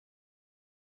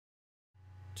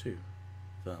to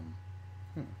them.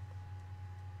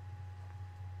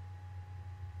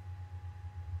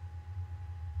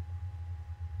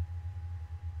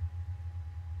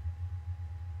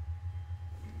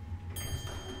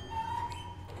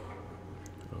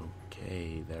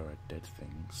 Okay, there are dead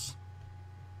things.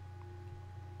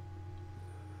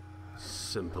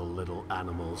 Simple little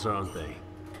animals, aren't they?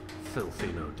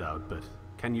 Filthy, no doubt, but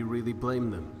can you really blame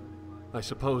them? I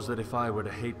suppose that if I were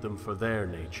to hate them for their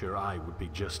nature, I would be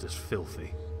just as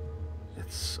filthy.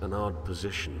 It's an odd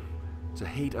position. To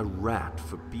hate a rat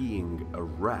for being a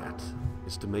rat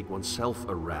is to make oneself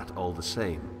a rat all the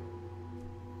same.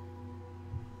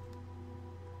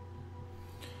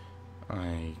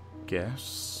 I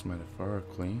guess,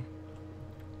 metaphorically.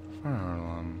 Fire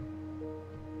alarm.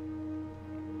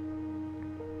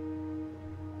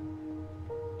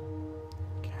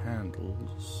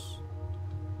 Candles.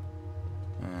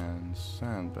 And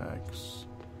sandbags.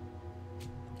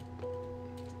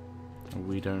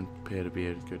 We don't appear to be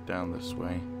able to go down this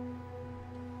way.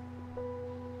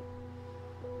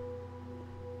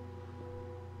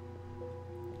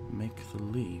 Make the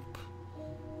leap.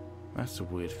 That's a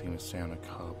weird thing to say on a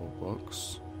cardboard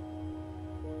box.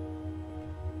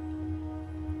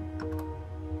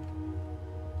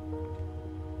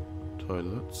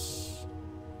 Toilets.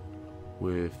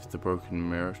 With the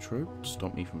broken mirror trope,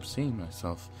 stop me from seeing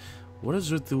myself. What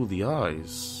is with all the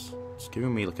eyes? It's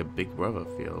giving me like a Big Brother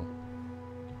feel.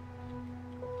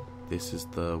 This is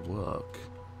the work.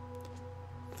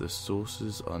 The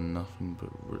sources are nothing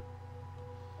but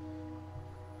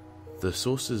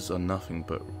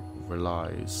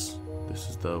relies. This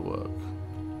is their work.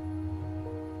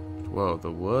 Well,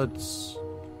 the words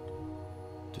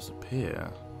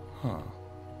disappear. Huh.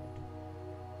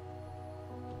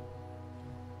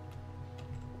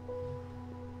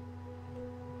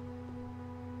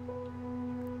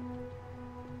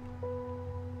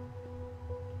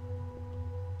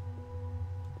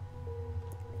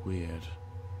 Weird.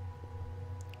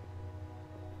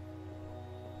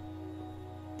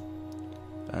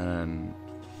 And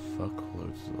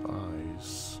fuckloads of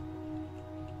eyes.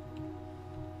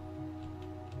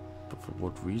 But for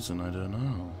what reason, I don't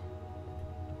know.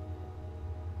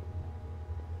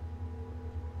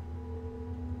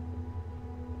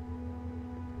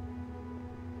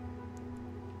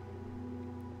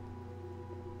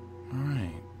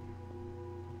 Alright.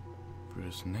 For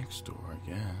this next door, I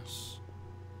guess.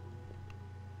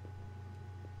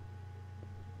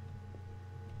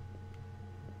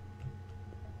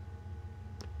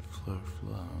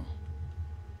 Flow.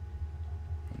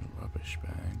 And rubbish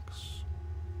bags.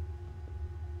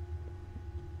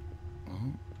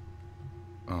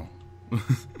 Oh.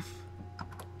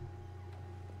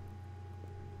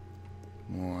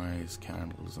 More eyes,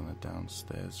 candles on a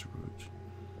downstairs route.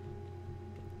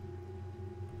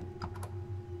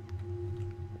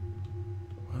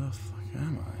 Where the fuck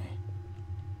am I?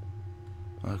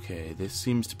 Okay, this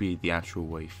seems to be the actual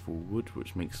way forward,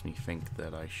 which makes me think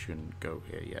that I shouldn't go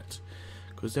here yet.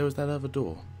 Because there was that other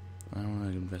door. I want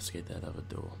to investigate that other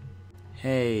door.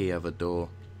 Hey, other door.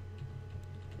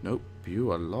 Nope,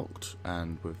 you are locked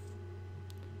and with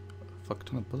a fuck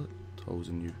ton of bullet holes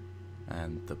in you.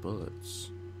 And the bullets,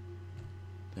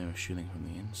 they were shooting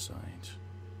from the inside.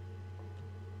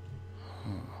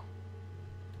 Huh.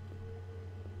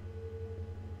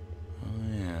 Oh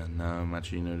yeah, now I'm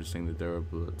actually noticing that there are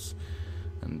bullets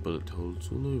and bullet holes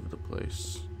all over the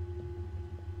place.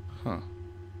 Huh.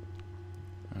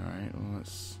 Alright, well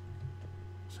let's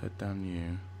head down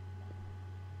you.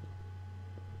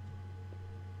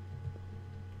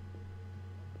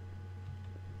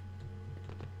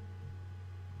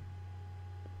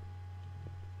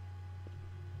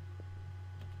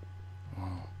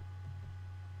 Wow.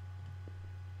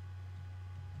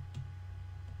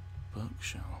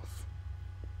 Bookshelf.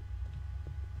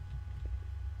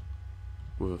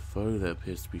 With a photo that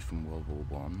appears to be from World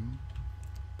War I,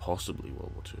 possibly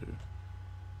World War II,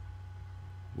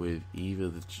 with either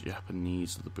the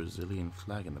Japanese or the Brazilian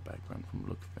flag in the background from the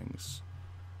look of things.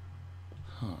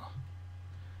 Huh.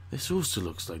 This also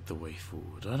looks like the way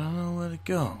forward. I don't know where to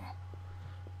go.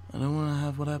 I don't want to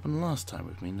have what happened last time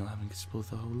with me not having explored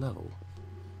the whole level.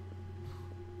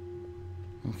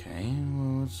 Okay,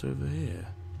 well, what's over here?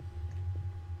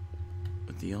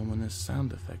 With the ominous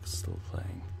sound effects still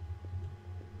playing.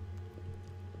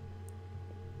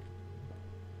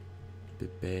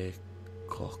 Bebe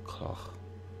koch.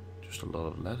 Just a lot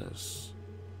of letters.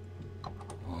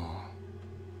 Oh.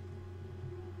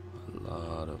 A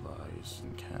lot of eyes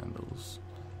and candles.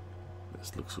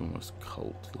 This looks almost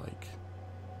cult-like.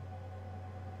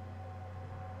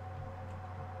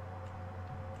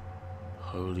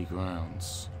 holy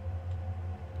grounds.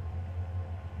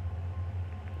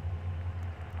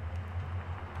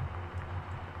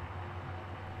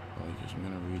 Well, I guess I'm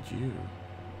going to read you.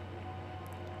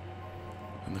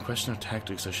 In the question of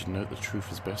tactics, I should note the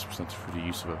truth is best presented through the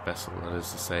use of a vessel. That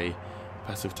is to say,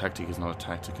 passive tactic is not a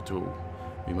tactic at all.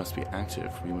 We must be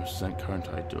active. We must present current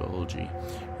ideology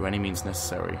through any means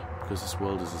necessary, because this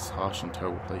world is a harsh and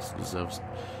terrible place. It deserves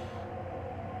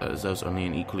only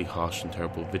an equally harsh and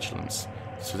terrible vigilance.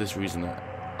 It is for this reason that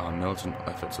our militant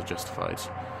efforts are justified.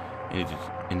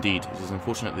 Indeed, it is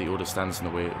unfortunate that the order stands in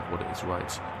the way of what is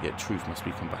right, yet truth must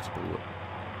be compatible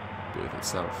with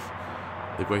itself.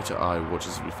 The greater I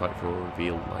watches as we fight for a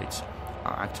revealed light.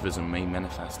 Our activism may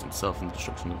manifest itself in the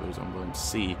destruction of those unwilling to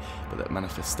see, but that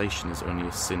manifestation is only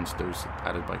a sin to those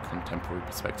added by contemporary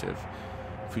perspective.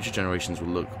 Future generations will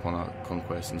look upon our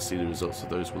conquest and see the results of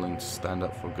those willing to stand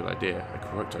up for a good idea, a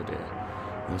correct idea.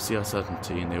 They will see our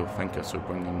certainty, and they will thank us for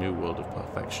bringing a new world of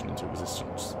perfection into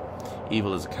existence.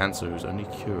 Evil is a cancer whose only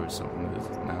cure is something that is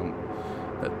now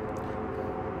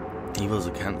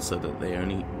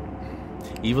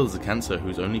Evil is a cancer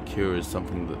whose only cure is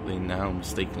something that they now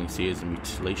mistakenly see as a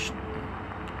mutilation.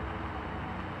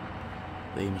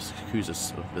 They must accuse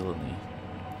us of villainy.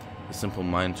 The simple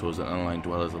mind towards the unaligned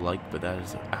dwellers alike, but that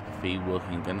is apathy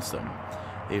working against them.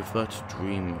 They prefer to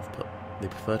dream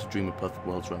of perfect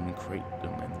worlds rather than create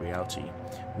them in reality.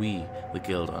 We, the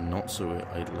Guild, are not so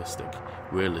idealistic.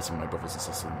 Realism, my brothers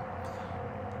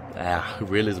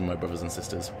and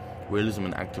sisters. Realism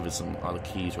and activism are the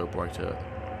key to a brighter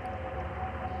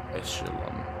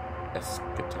eschaton?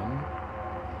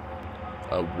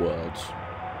 A word.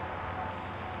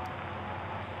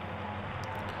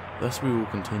 Thus we will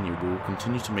continue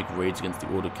to make raids against the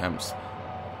Order camps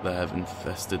that have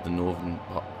infested the northern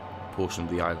portion of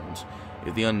the island.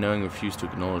 If the unknowing refuse to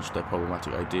acknowledge their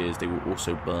problematic ideas, they will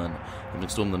also burn. Having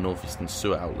stormed the northeastern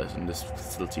sewer outlet in this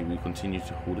facility, we will continue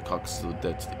to haul the carcasses of the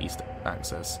dead to the east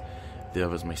access. The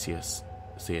others may see it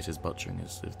as butchering,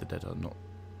 as if the dead are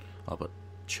but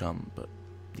chum, but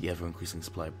the ever-increasing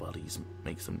supply of bodies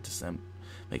makes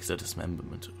their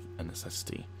dismemberment a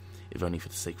necessity, if only for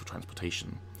the sake of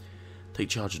transportation. Take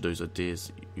charge of those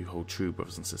ideas you hold true,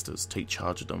 brothers and sisters. Take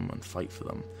charge of them and fight for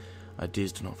them.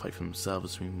 Ideas do not fight for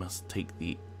themselves. We must take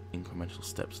the incremental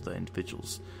steps of their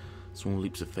individuals. Small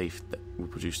leaps of faith that will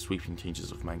produce sweeping changes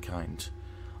of mankind.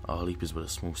 Our leap is but a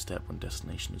small step when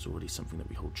destination is already something that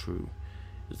we hold true.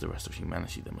 It is the rest of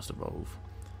humanity that must evolve.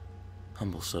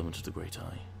 Humble servant of the great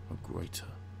I, or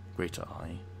greater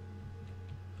I.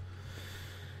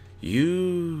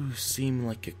 You seem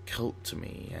like a cult to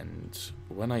me, and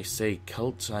when I say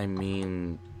cult, I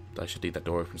mean... I should leave that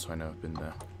door open so I know I've been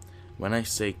there. When I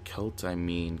say cult, I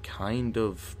mean kind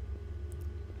of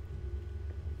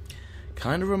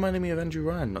reminded me of Andrew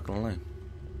Ryan, not gonna lie.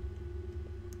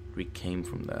 We came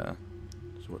from there.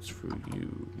 So what's through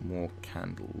you? More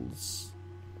candles.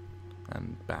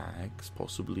 And bags,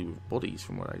 possibly with bodies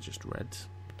from what I just read.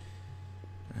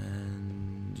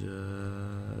 And,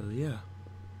 yeah.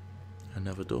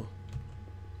 Another door.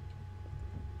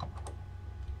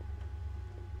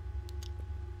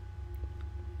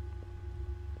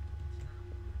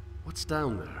 What's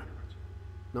down there?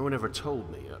 No one ever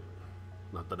told me.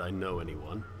 Not that I know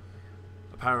anyone.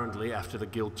 Apparently, after the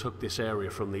Guild took this area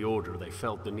from the Order, they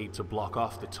felt the need to block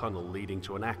off the tunnel leading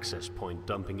to an access point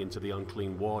dumping into the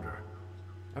unclean water.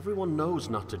 Everyone knows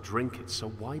not to drink it, so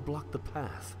why block the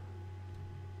path?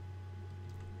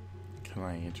 Can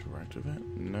I interact with it?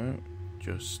 No.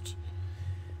 Just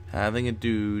having a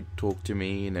dude talk to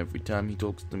me, and every time he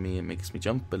talks to me it makes me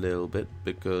jump a little bit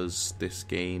because this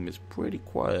game is pretty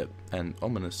quiet and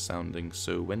ominous sounding,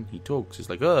 so when he talks it's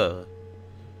like,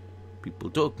 people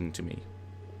talking to me.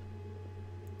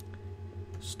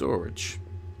 Storage.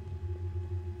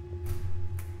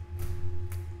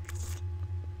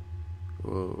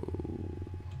 Whoa.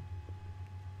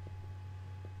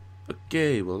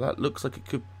 Okay, well that looks like it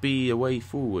could be a way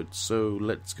forward, so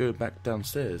let's go back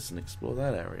downstairs and explore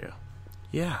that area.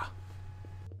 Yeah.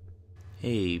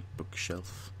 Hey,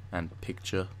 bookshelf and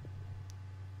picture.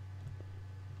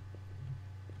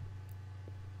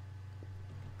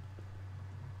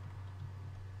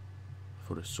 I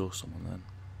thought I saw someone then.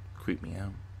 Creeped me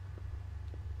out.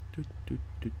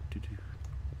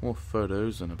 More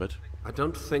photos in a bit. I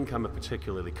don't think I'm a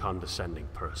particularly condescending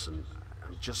person.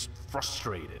 I'm just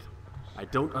frustrated. I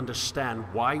don't understand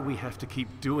why we have to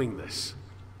keep doing this.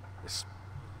 This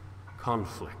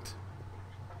conflict.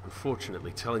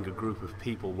 Unfortunately, telling a group of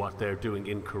people what they're doing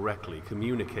incorrectly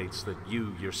communicates that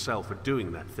you yourself are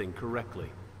doing that thing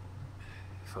correctly.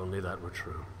 If only that were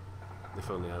true. If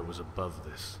only I was above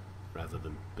this. rather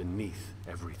than beneath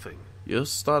everything. You're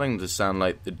starting to sound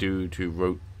like the dude who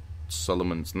wrote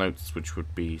Solomon's notes, which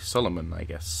would be Solomon, I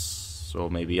guess. Or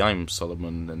maybe I'm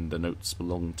Solomon and the notes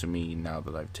belong to me now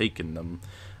that I've taken them.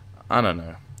 I don't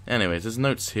know. Anyways, there's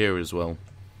notes here as well.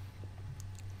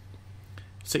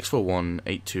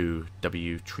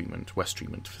 64182W Treatment, West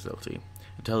Treatment Facility.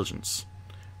 Intelligence.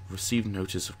 Received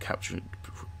notice of capture.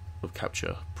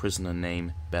 Prisoner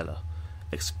name Bella.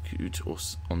 Execute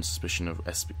on suspicion of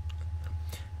espionage.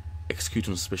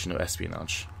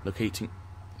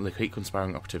 Locate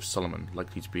conspiring operative Solomon,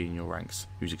 likely to be in your ranks.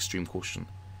 Use extreme caution.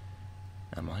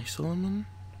 Am I Solomon?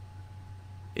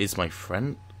 Is my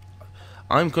friend?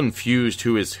 I'm confused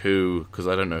who is who, because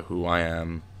I don't know who I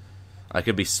am. I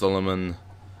could be Solomon.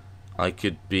 I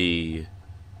could be...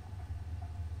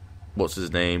 what's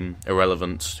his name?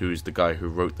 Irrelevant, who's the guy who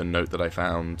wrote the note that I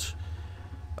found.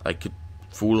 I could...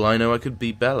 for all I know, I could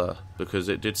be Bella, because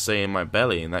it did say in my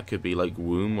belly, and that could be like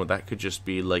womb, or that could just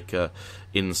be like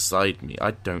inside me.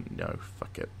 I don't know.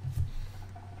 Fuck it.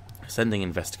 Sending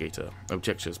investigator.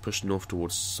 Objectives. Push north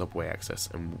towards subway access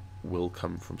and will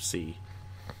come from C.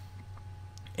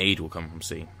 Aid will come from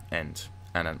C. End.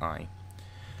 And an I.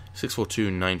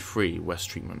 64293 West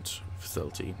Treatment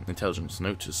Facility. Intelligence.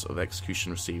 Notice of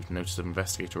execution received. Notice of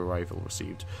investigator arrival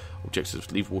received. Objectives.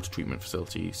 Leave water treatment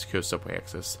facility. Secure subway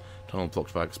access. Tunnel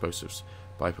blocked by explosives.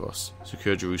 Bypass.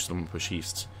 Secure Jerusalem. Push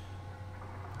east.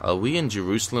 Are we in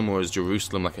Jerusalem, or is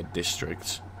Jerusalem like a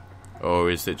district?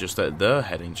 Or is it just that they're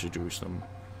heading to Jerusalem?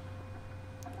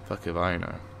 Fuck if I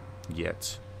know.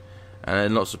 Yet. And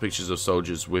then lots of pictures of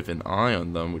soldiers with an eye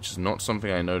on them, which is not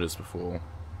something I noticed before.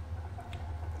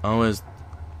 Oh,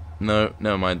 no,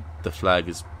 never mind. The flag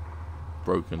is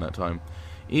broken that time.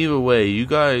 Either way, you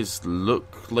guys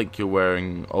look like you're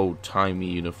wearing old-timey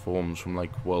uniforms from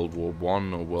like World War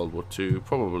I or World War II.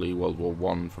 Probably World War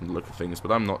I from the look of things,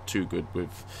 but I'm not too good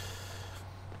with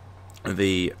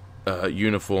the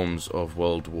uniforms of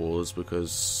World Wars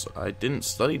because I didn't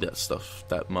study that stuff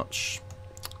that much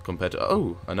compared to...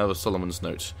 Oh, another Solomon's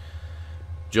Note.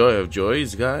 Joy of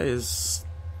joys, guys.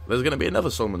 There's going to be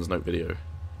another Solomon's Note video.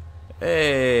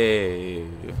 Hey.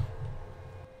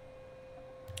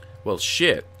 Well,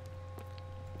 shit.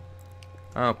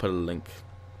 I'll put a link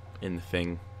in the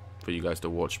thing for you guys to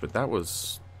watch, but that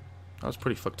was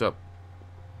pretty fucked up.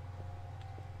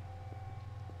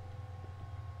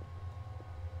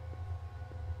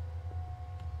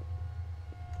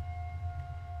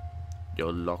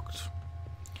 You're locked.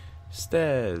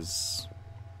 Stairs.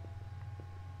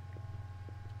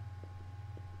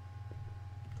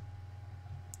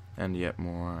 And yet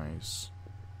more eyes.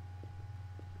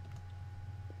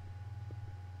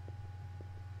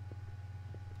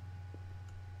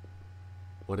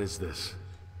 What is this?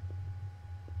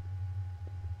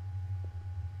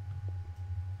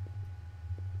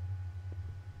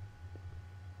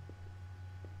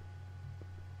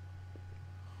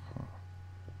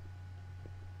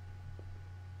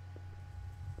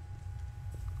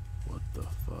 What the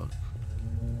fuck?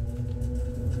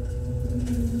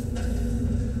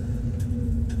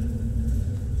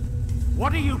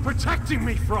 What are you protecting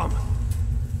me from?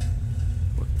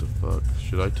 What the fuck?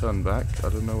 Should I turn back? I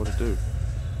don't know what to do.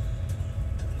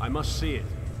 I must see it.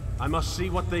 I must see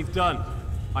what they've done.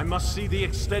 I must see the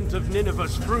extent of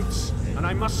Nineveh's fruits, and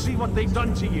I must see what they've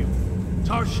done to you.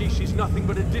 Tarshish is nothing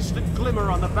but a distant glimmer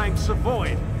on the banks of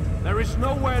void. There is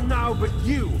nowhere now but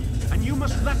you, and you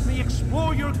must let me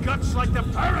explore your guts like the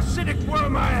parasitic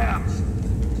worm I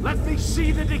am. Let me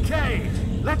see the decay.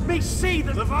 Let me see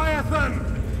the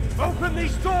Leviathan. Open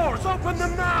these doors! Open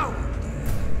them now!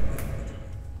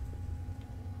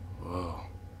 Whoa.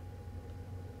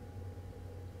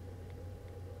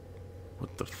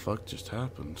 What the fuck just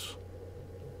happened?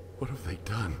 What have they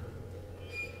done?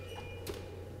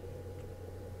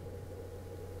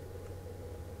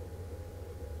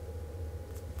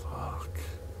 Fuck.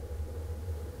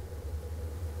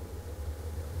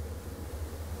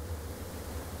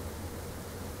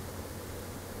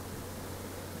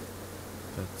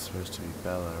 That's supposed to be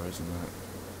Bella, isn't it?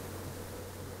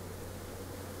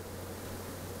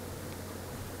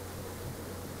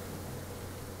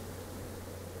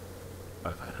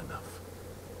 I've had enough.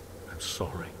 I'm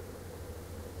sorry.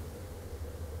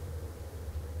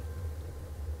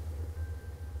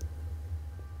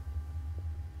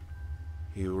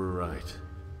 You were right.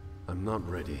 I'm not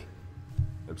ready.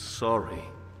 I'm sorry.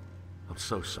 I'm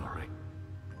so sorry.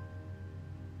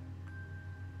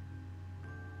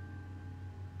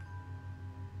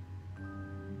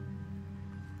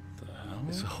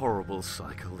 It's a horrible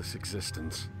cycle, this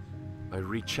existence. I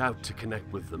reach out to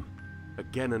connect with them.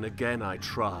 Again and again I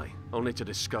try, only to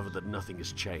discover that nothing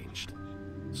has changed.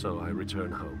 So I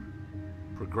return home.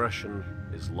 Progression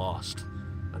is lost,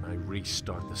 and I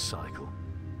restart the cycle.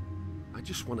 I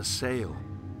just want to sail.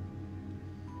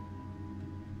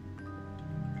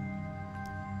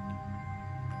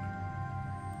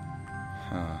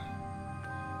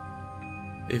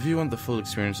 If you want the full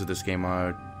experience of this game, I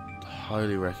would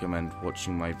highly recommend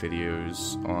watching my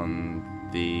videos on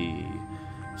the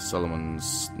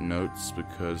Solomon's notes,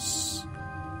 because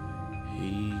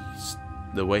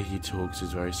the way he talks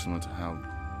is very similar to how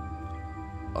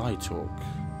I talk.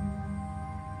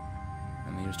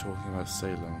 And he was talking about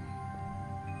sailing,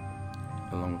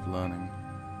 along with learning.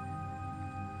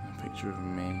 A picture of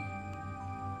me.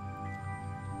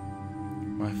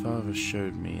 My father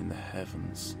showed me in the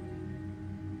heavens.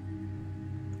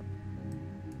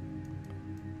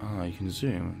 Ah, you can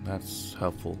zoom. That's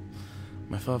helpful.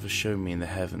 My father showed me in the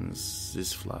heavens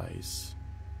his flies.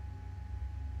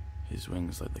 His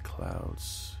wings like the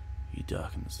clouds, he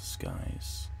darkens the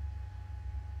skies.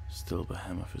 Still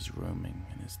behemoth is roaming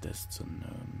in his deserts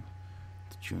unknown,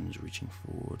 the dunes reaching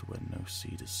forward where no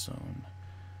seed is sown.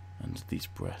 Under these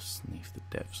breasts, neath the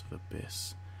depths of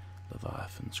abyss,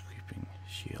 Leviathan's creeping,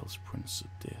 Sheol's prince of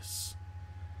Dis.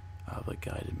 Abba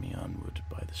guided me onward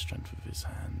by the strength of his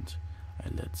hand. I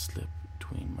let slip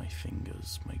between my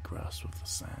fingers my grasp of the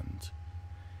sand.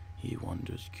 He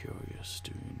wondered, curious,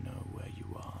 do you know where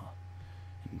you are?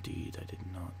 Indeed, I did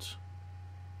not.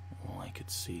 All I could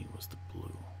see was the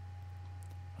blue.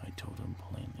 I told him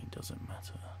plainly, doesn't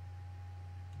matter.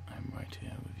 I'm right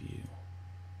here with you.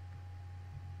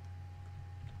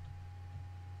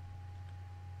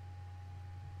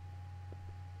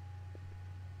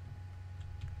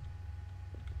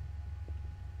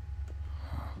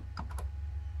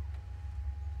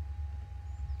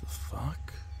 The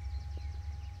fuck?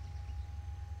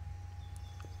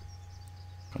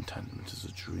 Contentment is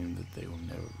a dream that they will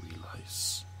never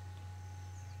realize.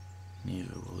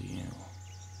 Neither will you.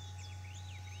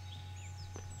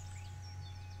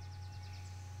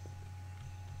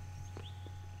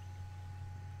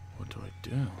 What do I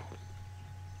do?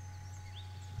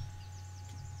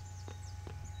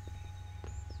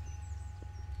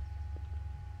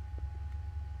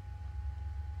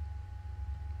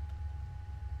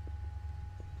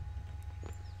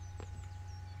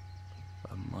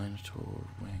 A minotaur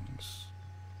of wings.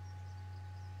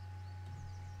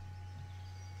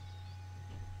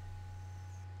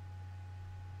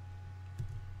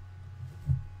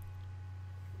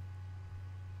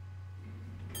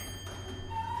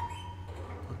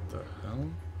 What the hell?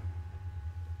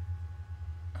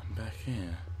 I'm back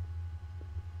here.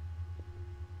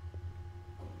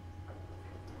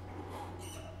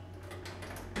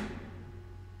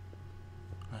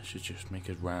 I should just make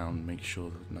it round, make sure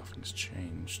that nothing's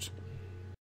changed.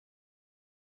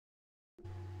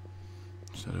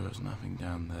 So there was nothing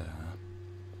down there.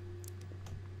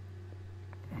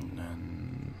 And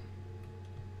then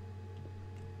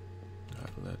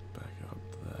that led back up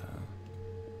there.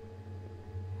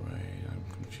 Wait, I'm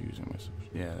confusing myself.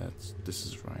 Yeah, this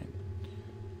is right.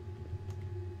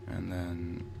 And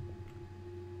then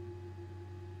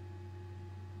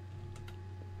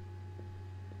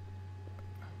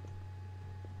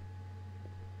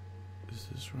is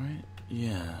this right?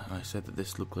 Yeah, I said that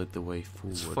this looked like the way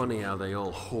forward. It's funny how they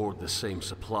all hoard the same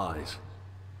supplies.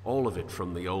 All of it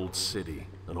from the old city,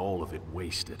 and all of it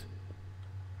wasted.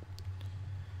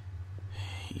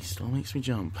 He still makes me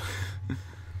jump.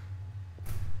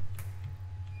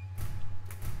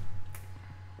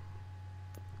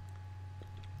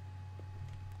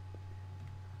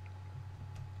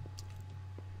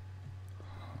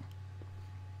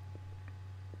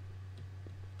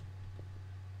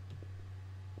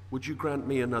 Would you grant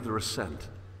me another ascent?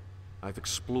 I've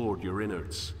explored your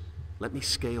innards. Let me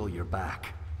scale your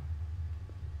back.